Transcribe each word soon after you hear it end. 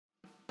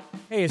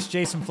Hey, it's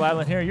Jason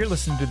Fladlin here. You're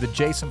listening to The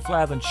Jason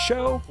Fladlin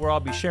Show, where I'll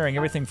be sharing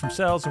everything from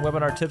sales and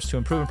webinar tips to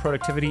improving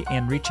productivity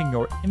and reaching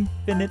your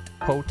infinite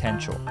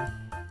potential.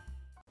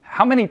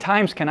 How many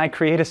times can I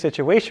create a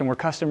situation where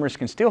customers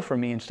can steal from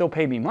me and still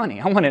pay me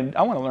money? I want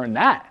to learn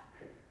that.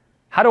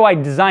 How do I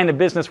design a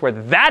business where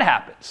that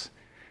happens?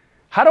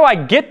 How do I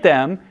get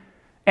them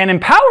and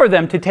empower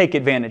them to take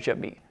advantage of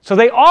me so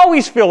they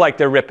always feel like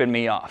they're ripping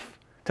me off,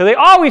 so they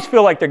always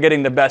feel like they're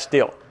getting the best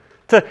deal?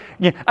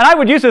 And I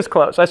would use this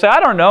close. I say,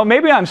 I don't know,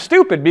 maybe I'm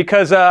stupid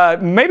because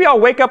maybe I'll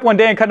wake up one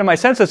day and come to my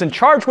senses and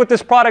charge what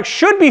this product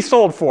should be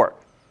sold for,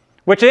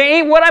 which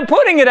ain't what I'm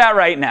putting it at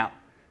right now.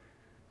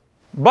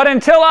 But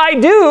until I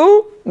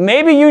do,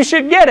 maybe you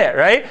should get it,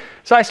 right?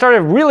 So I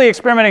started really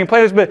experimenting and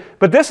playing this,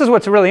 but this is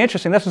what's really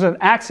interesting. This was an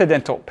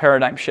accidental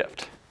paradigm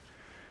shift.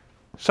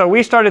 So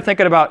we started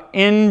thinking about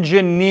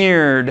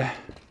engineered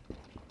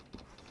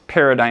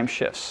paradigm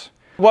shifts.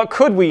 What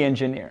could we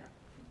engineer?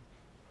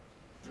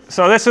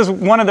 So this is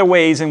one of the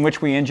ways in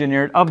which we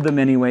engineered, of the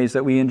many ways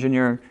that we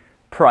engineer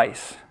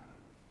price.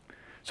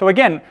 So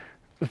again,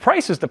 the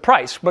price is the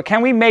price, but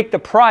can we make the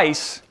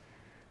price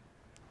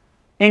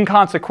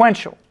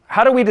inconsequential?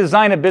 How do we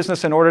design a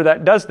business in order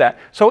that does that?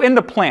 So in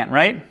the plan,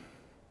 right?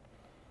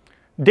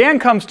 Dan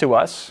comes to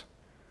us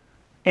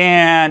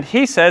and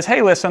he says,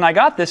 hey, listen, I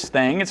got this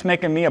thing. It's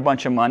making me a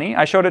bunch of money.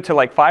 I showed it to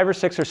like 5 or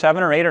 6 or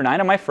 7 or 8 or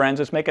 9 of my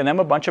friends. It's making them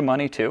a bunch of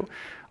money too.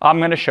 I'm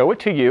going to show it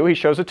to you. He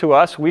shows it to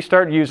us. We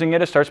start using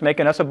it. It starts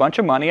making us a bunch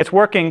of money. It's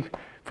working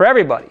for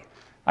everybody.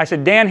 I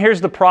said, Dan,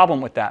 here's the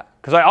problem with that.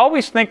 Because I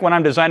always think when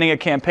I'm designing a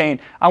campaign,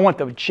 I want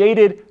the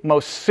jaded,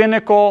 most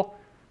cynical,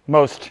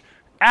 most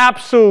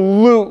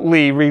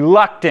absolutely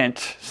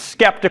reluctant,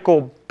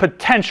 skeptical,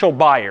 potential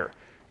buyer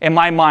in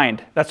my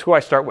mind. That's who I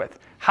start with.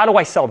 How do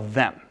I sell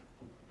them?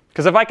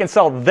 Because if I can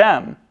sell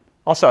them,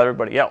 I'll sell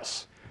everybody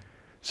else.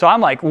 So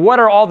I'm like, what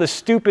are all the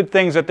stupid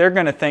things that they're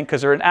going to think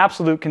because they're an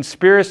absolute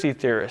conspiracy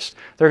theorist?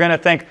 They're going to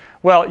think,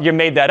 well, you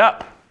made that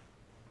up.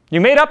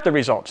 You made up the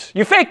results.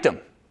 You faked them.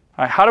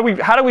 All right,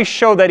 how do we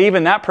show that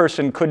even that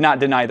person could not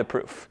deny the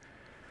proof?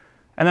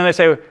 And then they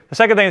say, the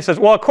second thing it says,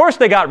 well, of course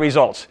they got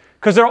results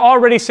because they're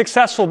already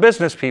successful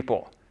business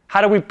people. How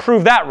do we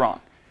prove that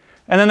wrong?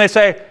 And then they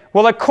say,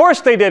 well, of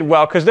course they did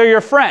well because they're your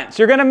friends.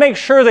 You're going to make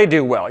sure they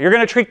do well. You're going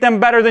to treat them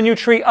better than you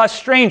treat us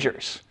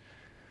strangers.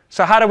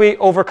 So how do we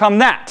overcome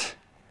that?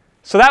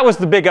 So that was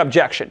the big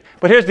objection.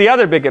 But here's the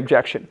other big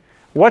objection.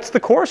 What's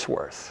the course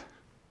worth?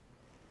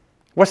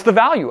 What's the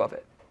value of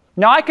it?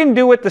 Now, I can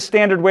do it the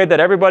standard way that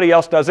everybody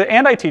else does it,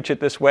 and I teach it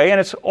this way, and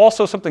it's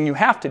also something you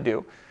have to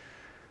do.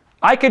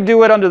 I could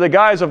do it under the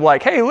guise of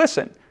like, hey,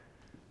 listen,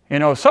 you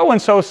know,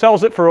 so-and-so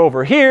sells it for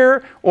over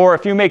here, or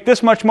if you make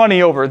this much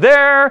money over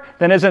there,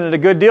 then isn't it a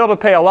good deal to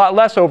pay a lot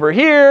less over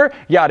here,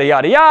 yada,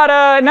 yada,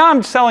 yada. Now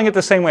I'm selling it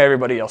the same way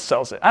everybody else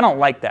sells it. I don't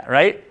like that,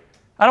 right?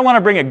 I don't want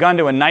to bring a gun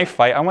to a knife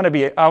fight. I want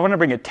to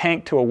bring a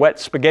tank to a wet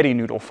spaghetti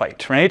noodle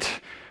fight, right?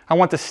 I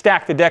want to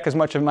stack the deck as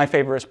much in my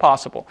favor as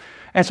possible.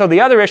 And so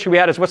the other issue we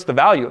had is what's the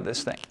value of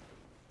this thing?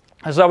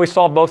 This is how we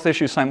solve both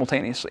issues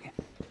simultaneously.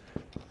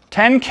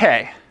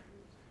 10K,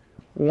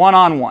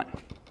 one-on-one.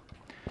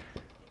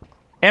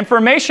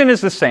 Information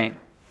is the same.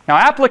 Now,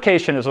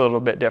 application is a little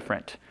bit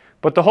different.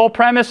 But the whole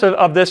premise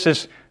of this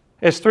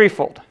is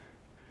threefold.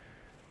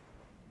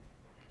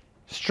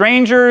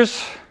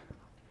 Strangers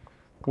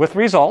with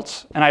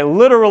results, and I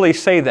literally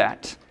say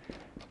that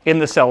in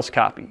the sales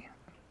copy.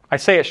 I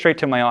say it straight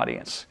to my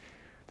audience.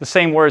 The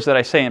same words that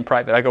I say in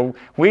private.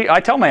 I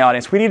tell my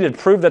audience, we need to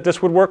prove that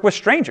this would work with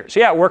strangers.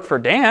 Yeah, it worked for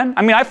Dan.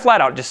 I mean, I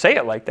flat out just say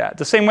it like that.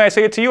 The same way I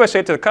say it to you, I say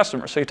it to the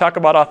customer. So you talk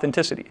about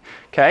authenticity.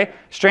 Okay?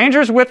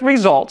 Strangers with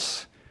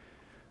results,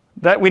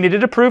 that we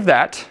needed to prove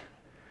that.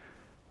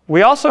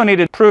 We also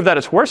needed to prove that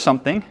it's worth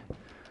something.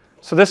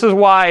 So this is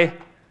why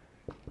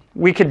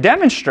we could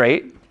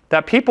demonstrate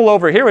that people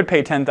over here would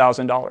pay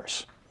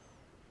 $10,000.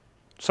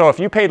 So if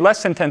you paid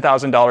less than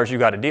 $10,000, you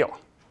got a deal.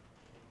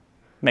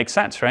 Makes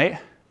sense, right?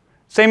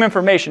 Same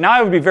information. Now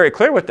I would be very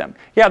clear with them.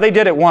 Yeah, they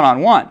did it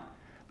one-on-one.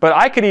 But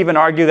I could even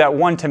argue that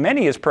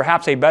one-to-many is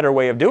perhaps a better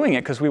way of doing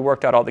it because we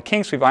worked out all the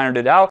kinks, we've ironed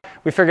it out,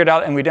 we figured it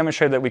out, and we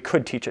demonstrated that we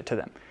could teach it to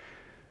them.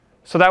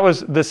 So that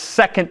was the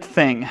second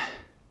thing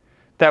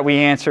that we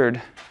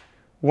answered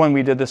when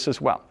we did this as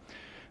well.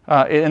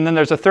 And then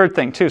there's a third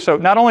thing too. So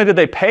not only did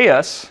they pay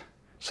us,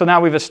 so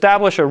now we've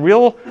established a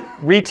real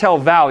retail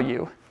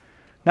value.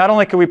 Not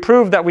only could we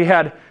prove that we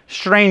had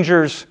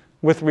strangers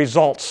with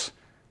results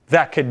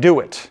that could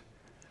do it,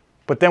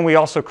 but then we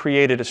also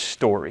created a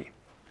story.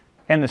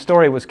 And the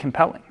story was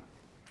compelling.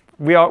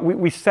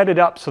 We set it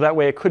up so that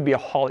way it could be a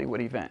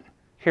Hollywood event.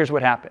 Here's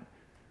what happened.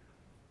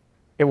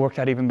 It worked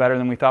out even better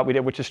than we thought we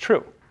did, which is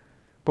true.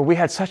 But we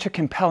had such a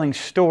compelling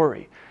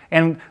story.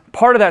 And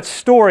part of that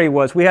story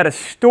was we had a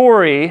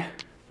story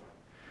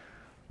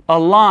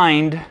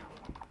aligned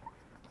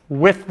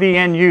with the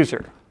end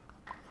user.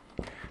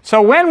 So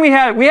when we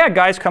had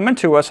guys coming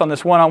to us on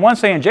this one-on-one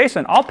saying,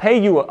 Jason, I'll put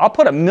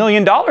 $1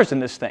 million in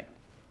this thing.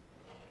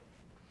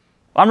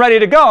 I'm ready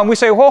to go. And we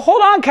say, well,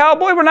 hold on,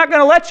 cowboy, we're not going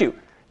to let you.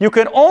 You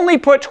can only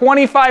put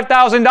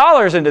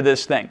 $25,000 into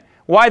this thing.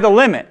 Why the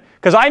limit?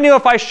 Because I knew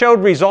if I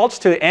showed results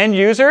to end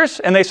users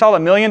and they saw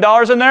 $1 million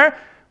in there,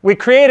 we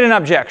create an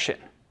objection,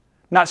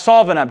 not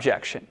solve an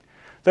objection.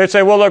 They'd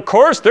say, well, of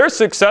course, they're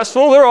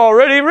successful. They're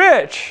already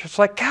rich. It's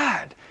like,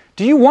 God,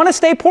 do you want to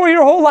stay poor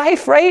your whole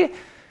life, right?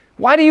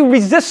 Why do you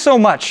resist so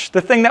much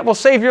the thing that will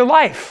save your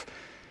life?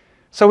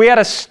 So we had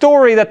a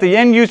story that the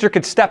end user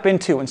could step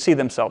into and see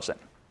themselves in.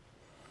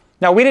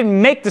 Now, we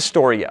didn't make the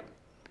story yet.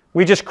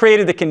 We just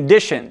created the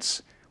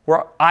conditions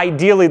where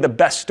ideally the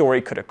best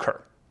story could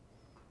occur.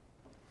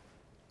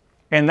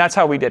 And that's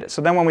how we did it.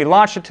 So then when we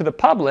launched it to the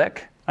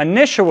public,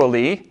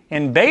 initially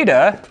in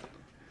beta,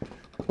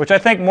 which I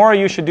think more of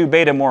you should do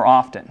beta more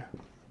often,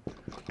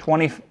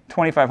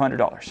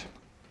 $2,500.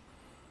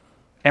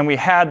 And we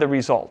had the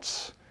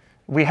results.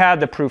 We had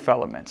the proof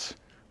elements.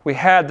 We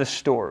had the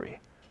story.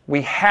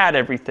 We had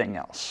everything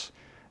else.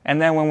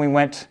 And then when we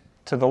went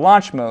to the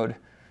launch mode,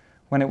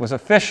 when it was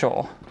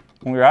official,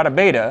 when we were out of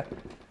beta,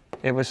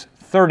 it was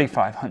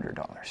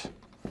 $3,500.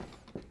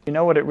 You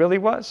know what it really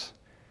was?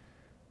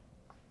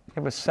 It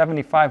was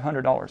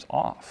 $7,500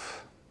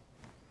 off.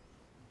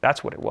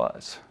 That's what it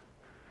was.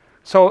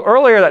 So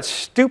earlier, that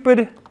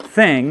stupid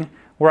thing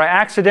where I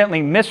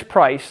accidentally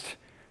mispriced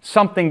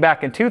something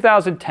back in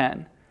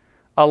 2010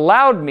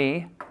 allowed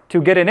me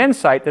to get an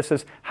insight that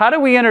says, how do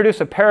we introduce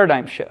a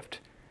paradigm shift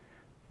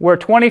where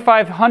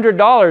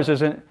 $2,500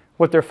 isn't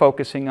what they're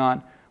focusing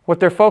on? What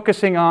they're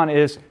focusing on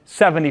is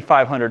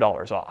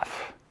 $7,500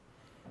 off.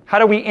 How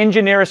do we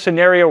engineer a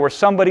scenario where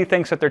somebody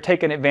thinks that they're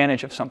taking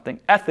advantage of something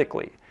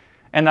ethically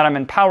and that I'm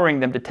empowering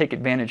them to take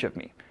advantage of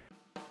me?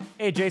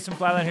 Hey, Jason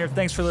Fladland here.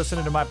 Thanks for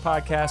listening to my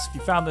podcast. If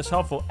you found this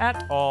helpful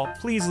at all,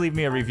 please leave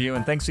me a review.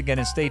 And thanks again,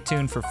 and stay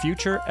tuned for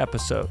future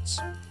episodes.